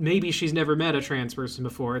 Maybe she's never met a trans person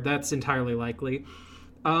before. That's entirely likely.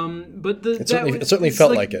 But it certainly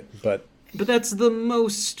felt like it, but that's the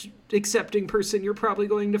most accepting person you're probably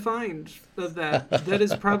going to find of that. That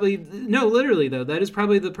is probably literally though. That is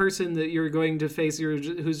probably the person that you're going to face.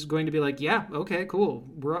 Who's going to be like, yeah, okay, cool.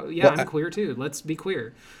 I'm queer too. Let's be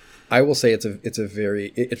queer. I will say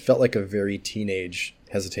it felt like a very teenage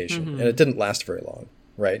hesitation, and it didn't last very long,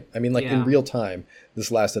 right? I mean, like in real time, this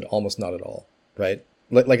lasted almost not at all, right?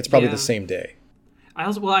 Like it's probably the same day. I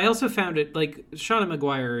also found it like Seanan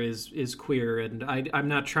McGuire is queer, and I'm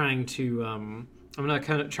not trying to. I'm not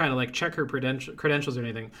kind of trying to like check her credentials or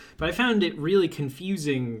anything, but I found it really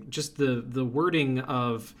confusing, just the wording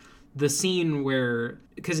of the scene where,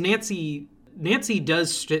 because Nancy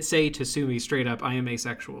does say to Sumi straight up, I am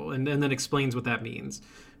asexual, and then explains what that means.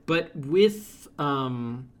 But with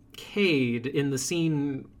Cade in the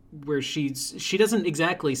scene where she doesn't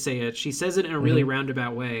exactly say it, she says it in a really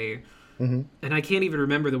roundabout way. And I can't even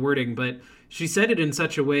remember the wording, but she said it in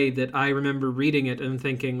such a way that I remember reading it and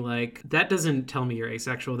thinking, like, that doesn't tell me you're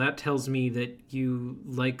asexual. That tells me that you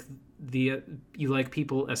like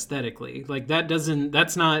people aesthetically. Like,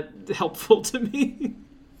 that's not helpful to me.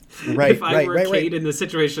 Right. If I were Kate in this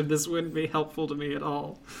situation, this wouldn't be helpful to me at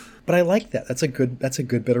all. But I like that. That's a good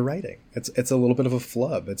bit of writing. It's a little bit of a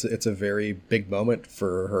flub. It's a very big moment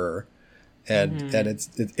for her, and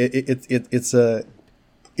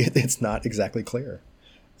it's not exactly clear.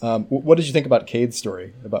 What did you think about Cade's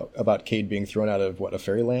story? About Cade being thrown out of a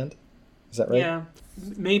fairyland? Is that right? Yeah,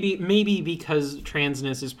 maybe because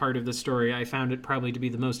transness is part of the story, I found it probably to be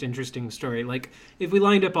the most interesting story. Like, if we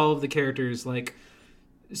lined up all of the characters, like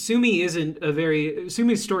Sumi's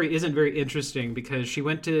story isn't very interesting because she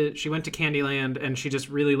went to Candyland and she just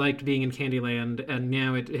really liked being in Candyland, and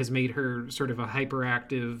now it has made her sort of a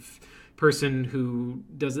hyperactive person who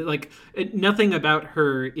does it. Like, nothing about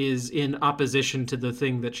her is in opposition to the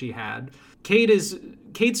thing that she had. Cade's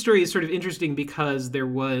story is sort of interesting because there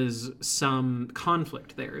was some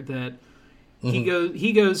conflict there. That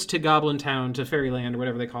he goes to Goblin Town, to Fairyland or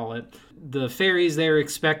whatever they call it. The fairies there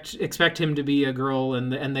expect him to be a girl,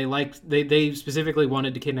 and they specifically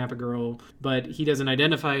wanted to kidnap a girl, but he doesn't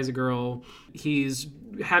identify as a girl. He's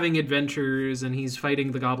having adventures and he's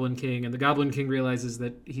fighting the Goblin King, and the Goblin King realizes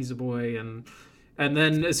that he's a boy, and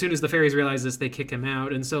then as soon as the fairies realize this, they kick him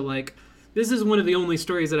out. And so, like, this is one of the only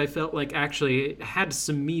stories that I felt like actually had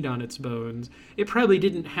some meat on its bones. It probably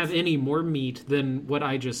didn't have any more meat than what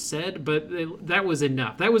I just said, but that was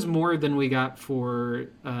enough. That was more than we got for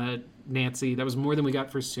Nancy. That was more than we got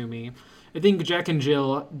for Sumi. I think Jack and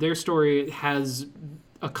Jill, their story has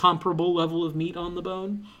a comparable level of meat on the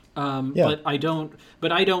bone. But I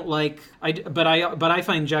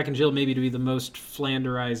find Jack and Jill maybe to be the most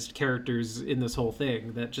Flanderized characters in this whole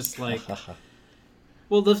thing. That just like.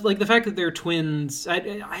 Well, the fact that they're twins,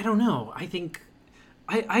 I don't know. I think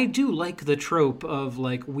I do like the trope of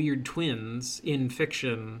like weird twins in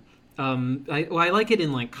fiction. I like it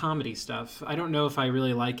in like comedy stuff. I don't know if I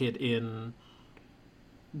really like it in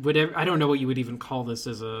whatever. I don't know what you would even call this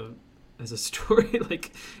as a story.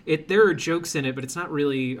 Like, there are jokes in it, but it's not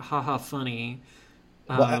really haha funny.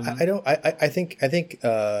 Well, I think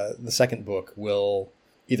the second book will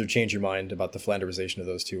either change your mind about the Flanderization of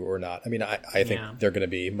those two or not. I mean, I think they're going to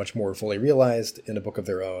be much more fully realized in a book of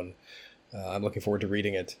their own. I'm looking forward to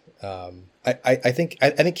reading it. I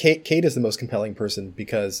think Cade is the most compelling person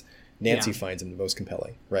because Nancy finds him the most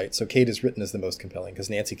compelling, right? So Cade is written as the most compelling because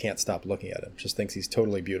Nancy can't stop looking at him, just thinks he's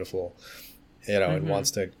totally beautiful, and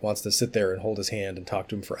wants to sit there and hold his hand and talk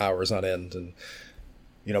to him for hours on end, and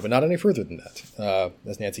but not any further than that,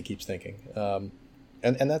 as Nancy keeps thinking.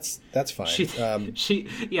 And that's fine.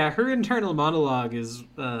 Her internal monologue is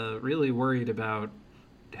really worried about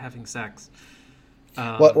having sex.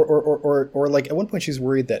 Or like at one point she's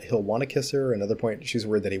worried that he'll want to kiss her. Another point she's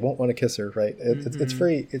worried that he won't want to kiss her. Right? It's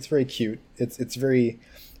very cute. It's very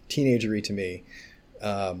teenagery to me.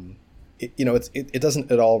 It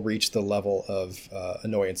doesn't at all reach the level of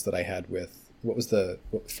annoyance that I had with what was the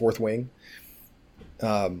Fourth Wing.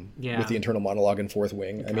 with the internal monologue in Fourth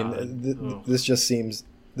Wing. I mean, this just seems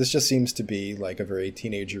to be like a very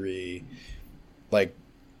teenagery, like,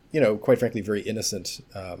 quite frankly, very innocent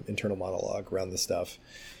internal monologue around this stuff,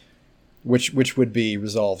 which would be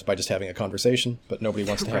resolved by just having a conversation, but nobody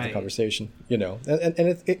wants to have a conversation, and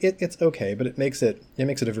it's okay, but it makes it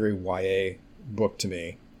a very YA book to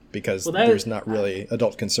me, because there's not really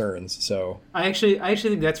adult concerns. So I actually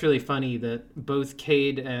think that's really funny that both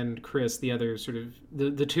Cade and Chris, the other sort of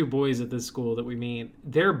the two boys at this school that we meet,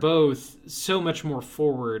 they're both so much more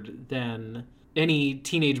forward than any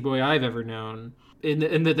teenage boy I've ever known.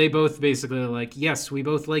 In that they both basically are like, yes, we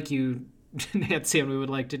both like you, Nancy, and we would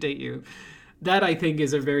like to date you. That, I think,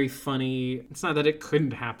 is a very funny. It's not that it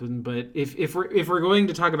couldn't happen, but if we're going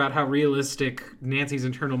to talk about how realistic Nancy's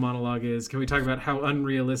internal monologue is, can we talk about how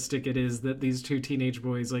unrealistic it is that these two teenage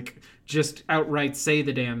boys like just outright say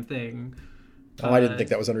the damn thing? I didn't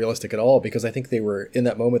think that was unrealistic at all, because I think they were, in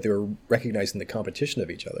that moment, they were recognizing the competition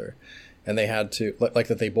of each other, and they had to like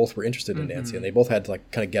that they both were interested in Nancy, and they both had to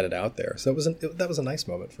like kind of get it out there. So that was a nice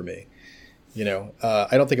moment for me. I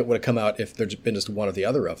don't think it would have come out if there'd been just one or the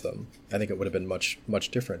other of them. I think it would have been much, much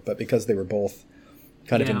different. But because they were both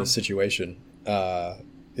kind of in this situation, I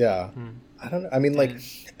don't know. I mean, like,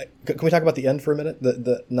 can we talk about the end for a minute?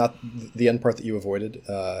 Not the end part that you avoided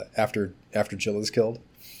after Jill is killed.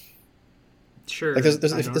 Sure. Like,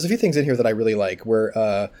 there's a few things in here that I really like, where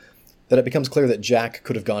that it becomes clear that Jack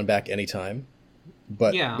could have gone back any time,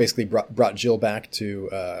 but basically brought Jill back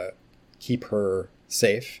to keep her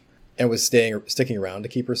safe. And was sticking around to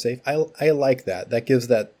keep her safe. I like that. That gives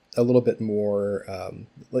that a little bit more,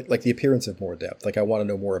 like the appearance of more depth. Like, I want to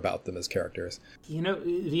know more about them as characters. You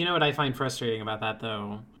know what I find frustrating about that,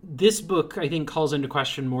 though? This book, I think, calls into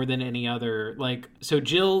question more than any other. Like, so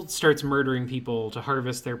Jill starts murdering people to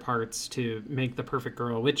harvest their parts to make the perfect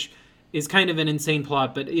girl, which is kind of an insane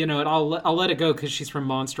plot. But I'll let it go because she's from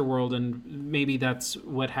Monster World, and maybe that's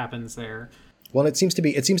what happens there. Well, it seems to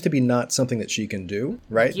be not something that she can do,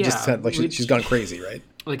 right? Yeah, just kind of like she's gone crazy, right?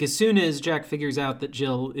 Like, as soon as Jack figures out that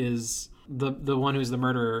Jill is the one who's the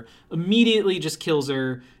murderer, immediately just kills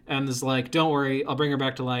her and is like, "Don't worry, I'll bring her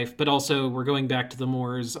back to life." But also, we're going back to the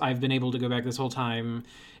moors. I've been able to go back this whole time,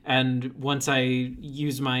 and once I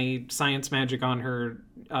use my science magic on her,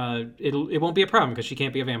 it won't be a problem because she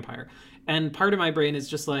can't be a vampire. And part of my brain is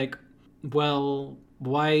just like, well,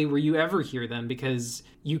 why were you ever here then? Because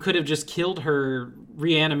you could have just killed her,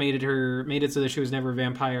 reanimated her, made it so that she was never a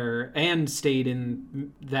vampire, and stayed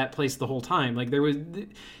in that place the whole time. Like, there was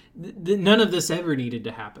none of this ever needed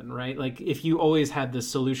to happen, right? Like, if you always had this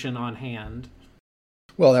solution on hand.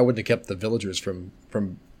 Well, that wouldn't have kept the villagers from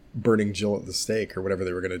burning Jill at the stake or whatever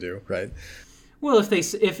they were going to do, right? Well,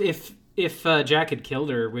 if Jack had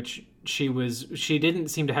killed her, which she didn't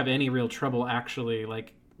seem to have any real trouble actually,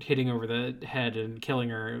 like, hitting over the head and killing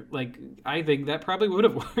her, like, I think that probably would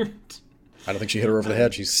have worked. I don't think she hit her over the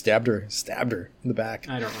head. She stabbed her in the back.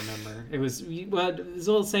 I don't remember. It was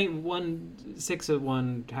all saying 1/6 of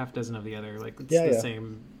one, half dozen of the other. Like, it's the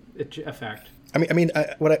same effect.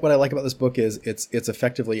 What I like about this book is it's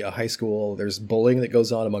effectively a high school. There's bullying that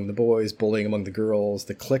goes on among the boys, bullying among the girls.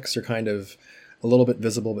 The cliques are kind of a little bit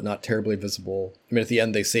visible, but not terribly visible. I mean, at the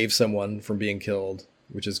end, they save someone from being killed,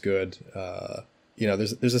 which is good.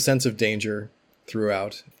 There's a sense of danger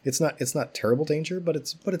throughout. It's not terrible danger, but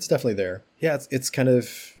it's definitely there. Yeah, it's kind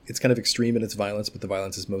of extreme in its violence, but the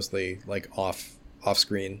violence is mostly like off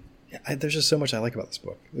screen. Yeah, there's just so much I like about this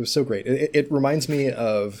book. It was so great. It reminds me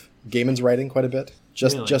of Gaiman's writing quite a bit,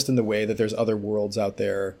 just in the way that there's other worlds out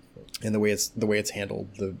there, and the way it's handled,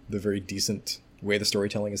 the very decent way the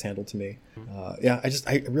storytelling is handled to me.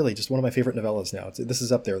 I really just one of my favorite novellas now. This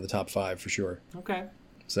is up there in the top 5 for sure. Okay.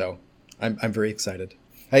 So I'm very excited.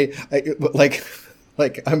 I'm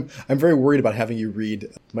very worried about having you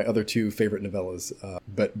read my other 2 favorite novellas,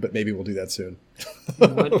 but maybe we'll do that soon.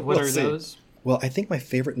 What are those? Well, I think my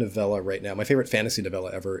favorite novella right now, my favorite fantasy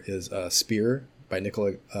novella ever, is Spear by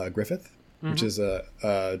Nicola Griffith, which is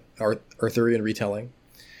a Arthurian retelling.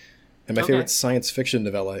 And my favorite science fiction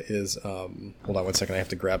novella is hold on one second, I have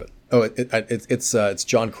to grab it. Oh, it's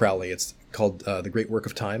John Crowley. It's called The Great Work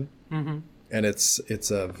of Time, and it's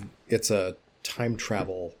a time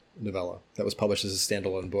travel novella that was published as a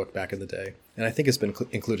standalone book back in the day, and I think it's been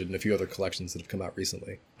included in a few other collections that have come out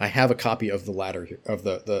recently. I have a copy of the latter of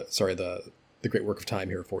the Great Work of Time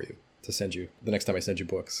here for you to send you the next time I send you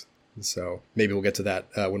books. So maybe we'll get to that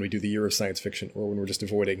when we do the year of science fiction, or when we're just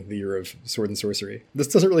avoiding the year of sword and sorcery. This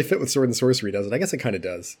doesn't really fit with sword and sorcery, does it? I guess it kind of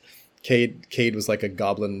does. Cade was like a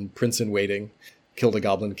goblin prince in waiting, killed a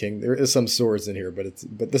goblin king. There is some swords in here, but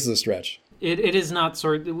this is a stretch. It is not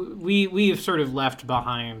sword. We have sort of left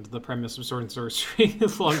behind the premise of sword and sorcery a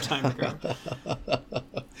long time ago.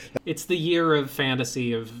 It's the year of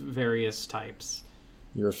fantasy of various types.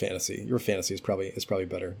 Your fantasy is probably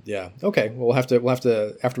better. Yeah. Okay. Well, we'll have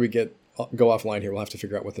to after we go offline here, we'll have to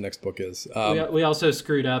figure out what the next book is. We also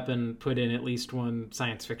screwed up and put in at least one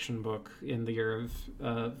science fiction book in the year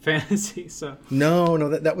of fantasy. So no,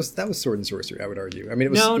 that was sword and sorcery, I would argue. I mean,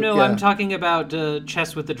 it was no. Yeah. I'm talking about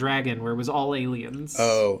Chess with the Dragon, where it was all aliens.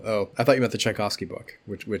 Oh, I thought you meant the Tchaikovsky book,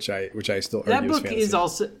 which I still argue that book is fantasy. is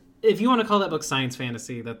also. If you want to call that book science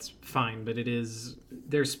fantasy, that's fine. But there's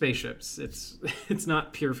spaceships. It's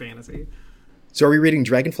not pure fantasy. So are we reading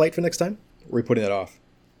Dragonflight for next time? Or are we putting that off?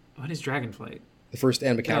 What is Dragonflight? The first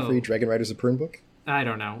Anne McCaffrey Dragon Riders of Prune book? I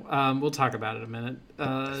don't know. We'll talk about it in a minute.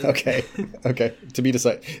 Okay. To be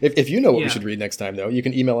decided. If you know what we should read next time, though, you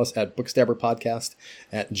can email us at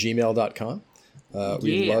bookstabberpodcast@gmail.com.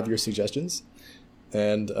 We love your suggestions.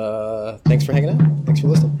 And thanks for hanging out. Thanks for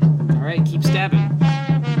listening. All right, keep stabbing.